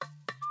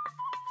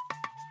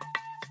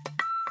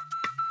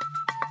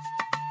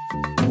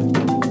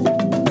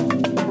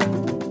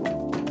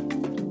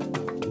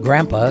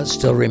Grandpa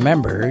Still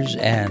Remembers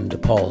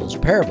and Paul's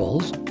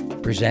Parables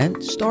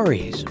present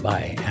stories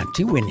by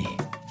Auntie Winnie,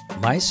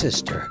 my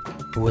sister,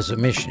 who was a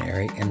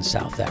missionary in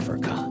South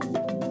Africa.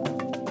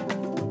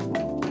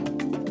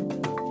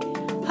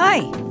 Hi,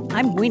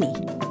 I'm Winnie.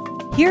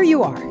 Here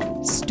you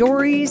are,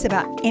 stories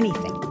about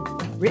anything,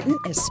 written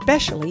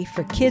especially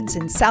for kids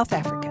in South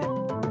Africa.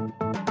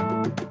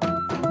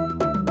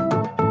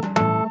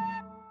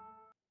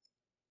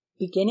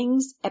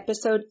 Beginnings,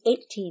 Episode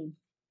 18.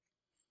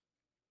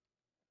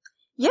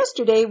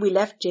 Yesterday we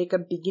left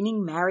Jacob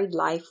beginning married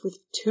life with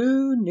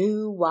 2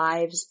 new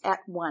wives at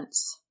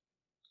once.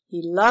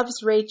 He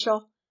loves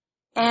Rachel,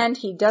 and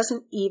he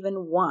doesn't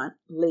even want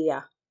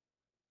Leah.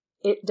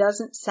 It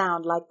doesn't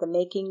sound like the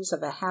makings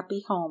of a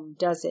happy home,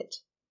 does it?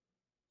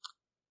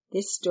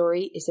 This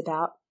story is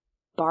about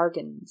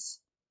bargains.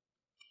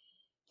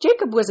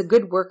 Jacob was a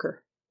good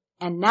worker,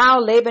 and now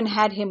Laban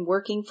had him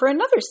working for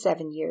another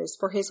 7 years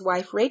for his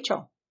wife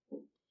Rachel.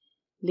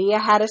 Leah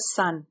had a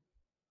son,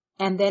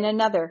 and then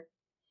another.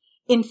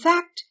 In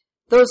fact,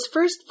 those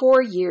first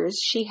 4 years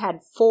she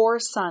had 4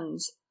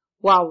 sons,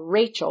 while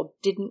Rachel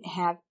didn't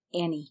have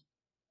any.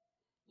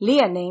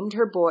 Leah named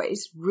her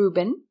boys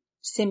Reuben,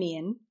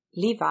 Simeon,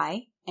 Levi,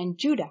 and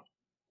Judah.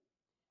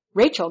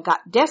 Rachel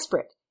got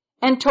desperate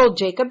and told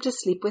Jacob to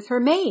sleep with her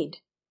maid,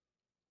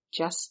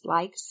 just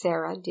like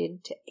Sarah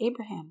did to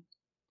Abraham.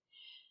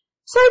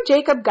 So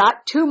Jacob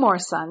got 2 more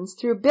sons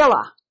through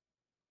Bilhah,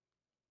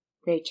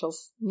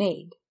 Rachel's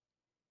maid.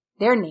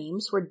 Their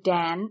names were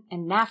Dan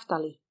and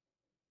Naphtali.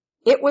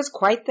 It was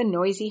quite the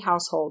noisy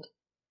household.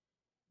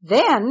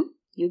 Then,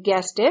 you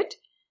guessed it,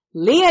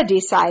 Leah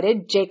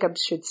decided Jacob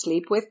should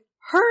sleep with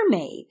her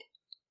maid.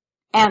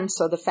 And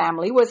so the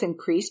family was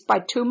increased by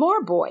 2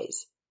 more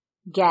boys,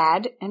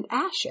 Gad and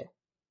Asher.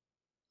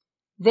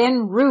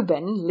 Then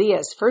Reuben,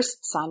 Leah's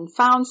first son,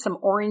 found some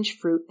orange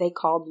fruit they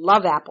called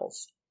love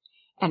apples,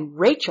 and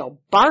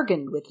Rachel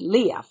bargained with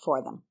Leah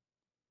for them.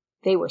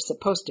 They were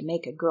supposed to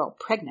make a girl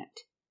pregnant.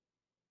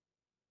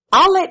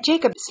 "I'll let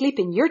Jacob sleep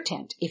in your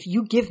tent if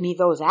you give me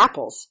those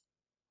apples."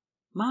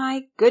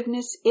 My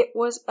goodness, it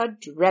was a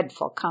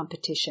dreadful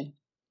competition.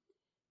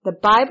 The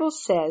Bible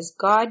says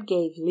God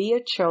gave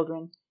Leah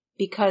children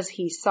because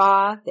he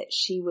saw that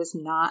she was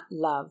not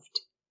loved.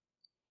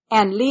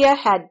 And Leah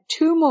had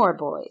 2 more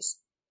boys,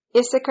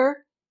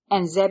 Issachar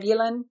and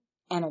Zebulun,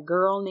 and a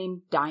girl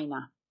named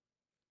Dinah.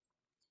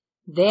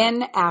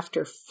 Then,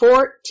 after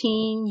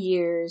 14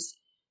 years,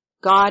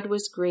 God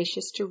was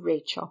gracious to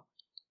Rachel,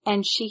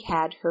 and she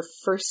had her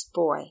first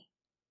boy.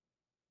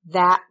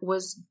 That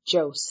was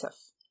Joseph,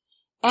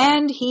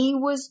 and he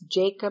was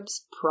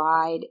Jacob's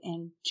pride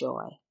and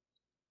joy.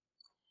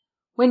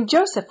 When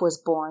Joseph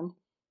was born,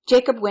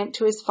 Jacob went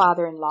to his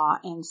father-in-law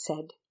and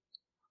said,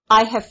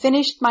 "I have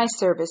finished my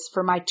service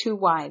for my 2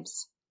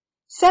 wives.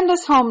 Send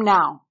us home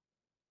now."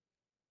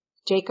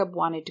 Jacob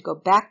wanted to go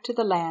back to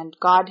the land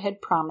God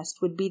had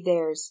promised would be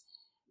theirs,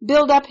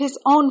 build up his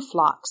own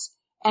flocks,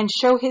 and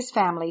show his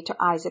family to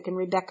Isaac and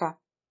Rebekah.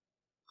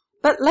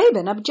 But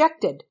Laban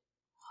objected.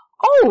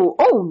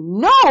 Oh,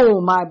 no,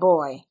 my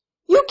boy.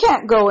 You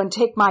can't go and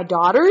take my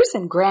daughters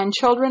and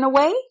grandchildren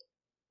away.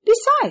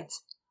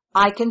 Besides,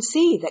 I can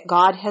see that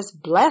God has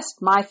blessed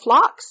my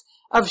flocks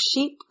of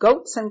sheep,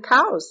 goats, and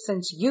cows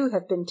since you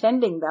have been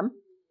tending them.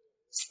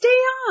 Stay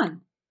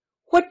on.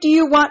 What do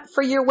you want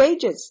for your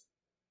wages?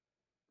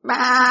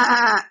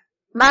 Ma,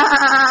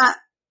 ma.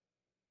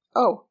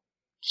 Oh,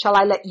 shall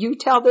I let you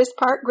tell this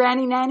part,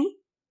 Granny Nanny?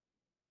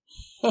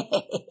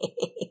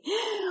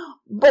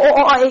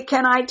 Boy,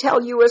 can I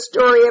tell you a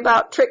story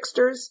about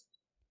tricksters.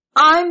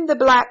 I'm the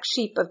black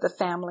sheep of the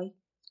family.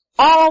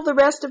 All the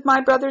rest of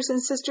my brothers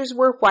and sisters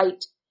were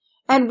white,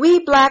 and we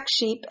black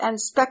sheep and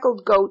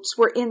speckled goats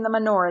were in the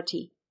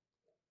minority.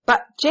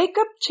 But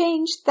Jacob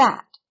changed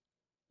that.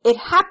 It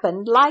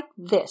happened like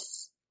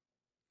this.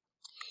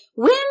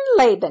 When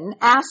Laban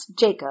asked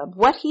Jacob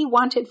what he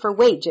wanted for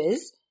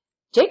wages,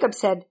 Jacob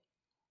said,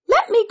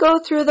 "Let me go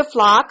through the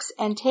flocks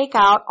and take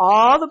out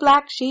all the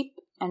black sheep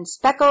and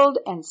speckled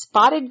and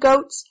spotted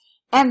goats,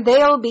 and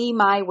they'll be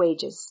my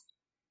wages.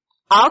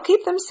 I'll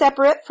keep them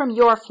separate from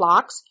your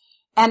flocks,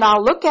 and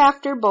I'll look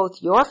after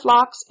both your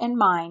flocks and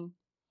mine.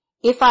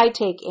 If I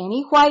take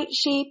any white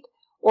sheep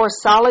or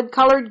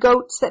solid-colored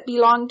goats that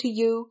belong to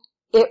you,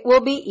 it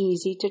will be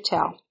easy to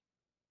tell."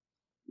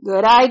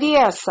 "Good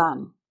idea,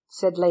 son,"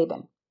 said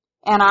Laban,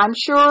 "and I'm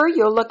sure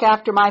you'll look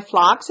after my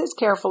flocks as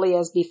carefully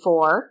as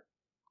before."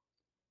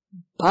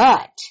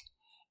 But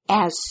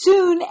as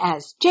soon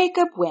as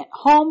Jacob went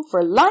home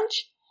for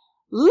lunch,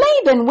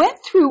 Laban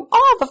went through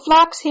all the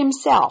flocks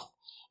himself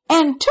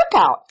and took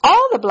out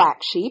all the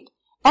black sheep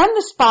and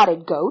the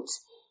spotted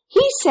goats.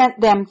 He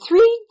sent them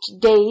 3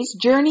 days'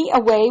 journey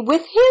away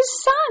with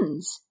his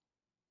sons,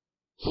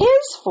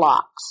 his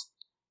flocks.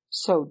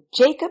 So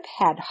Jacob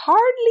had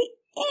hardly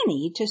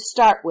any to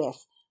start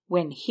with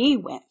when he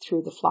went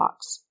through the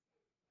flocks.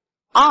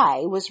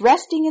 I was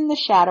resting in the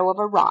shadow of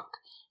a rock,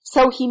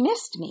 so he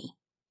missed me.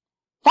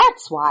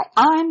 That's why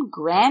I'm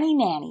Granny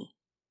Nanny.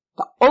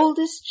 the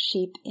oldest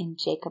sheep in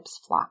Jacob's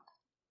flock.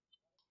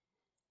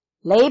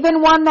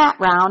 Laban won that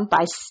round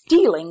by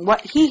stealing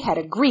what he had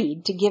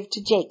agreed to give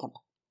to Jacob.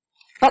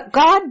 But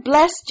God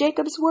blessed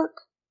Jacob's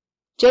work.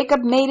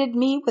 Jacob mated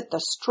me with the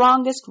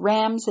strongest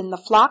rams in the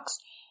flocks,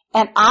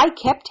 and I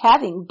kept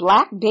having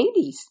black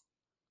babies.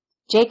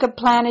 Jacob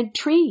planted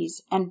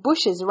trees and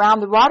bushes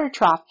around the water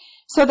trough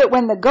so that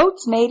when the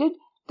goats mated,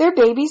 their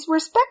babies were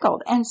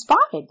speckled and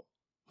spotted,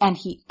 and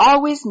he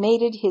always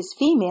mated his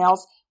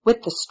females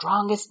with the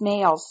strongest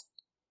males.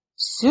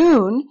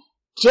 Soon,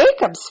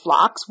 Jacob's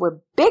flocks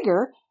were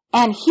bigger,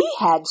 and he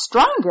had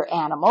stronger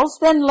animals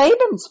than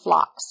Laban's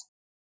flocks.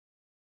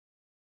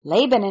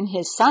 Laban and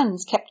his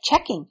sons kept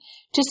checking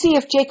to see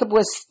if Jacob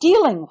was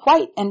stealing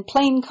white and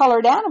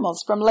plain-colored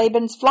animals from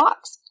Laban's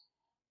flocks,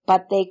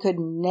 but they could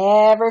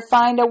never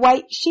find a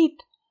white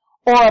sheep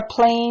or a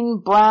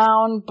plain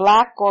brown,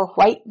 black, or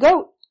white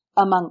goat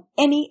among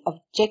any of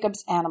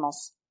Jacob's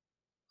animals.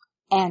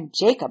 And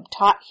Jacob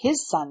taught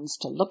his sons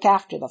to look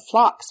after the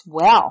flocks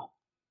well.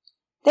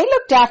 They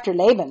looked after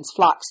Laban's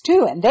flocks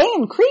too, and they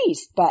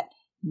increased, but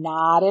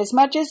not as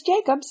much as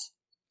Jacob's.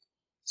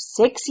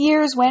 6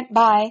 years went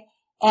by,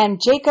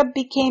 and Jacob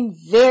became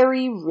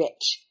very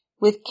rich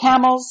with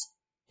camels,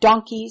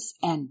 donkeys,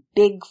 and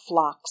big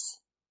flocks.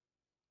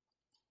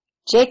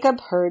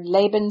 Jacob heard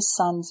Laban's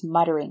sons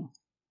muttering.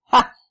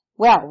 "Ha!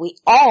 Well, we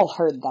all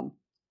heard them.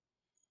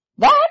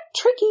 That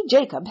tricky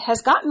Jacob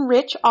has gotten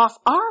rich off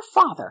our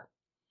father.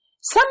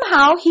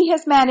 Somehow he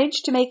has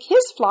managed to make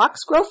his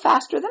flocks grow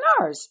faster than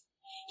ours.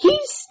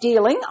 He's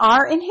stealing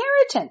our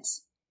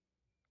inheritance."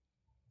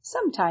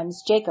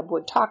 Sometimes Jacob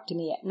would talk to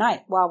me at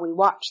night while we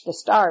watched the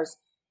stars.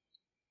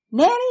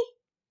 "Nanny,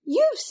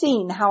 you've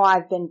seen how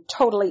I've been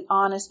totally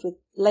honest with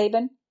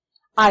Laban.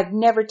 I've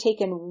never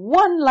taken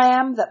one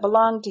lamb that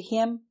belonged to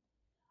him.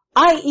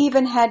 I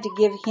even had to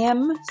give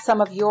him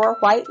some of your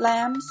white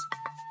lambs.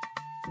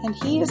 And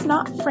he is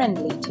not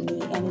friendly to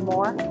me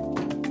anymore.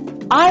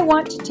 I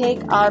want to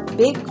take our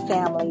big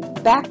family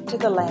back to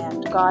the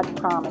land God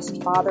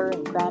promised Father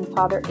and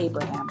Grandfather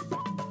Abraham.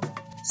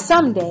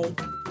 Someday,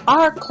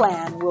 our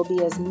clan will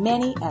be as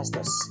many as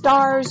the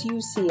stars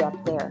you see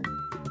up there.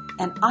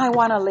 And I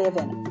want to live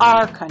in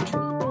our country.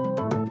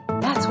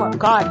 That's what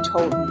God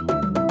told me."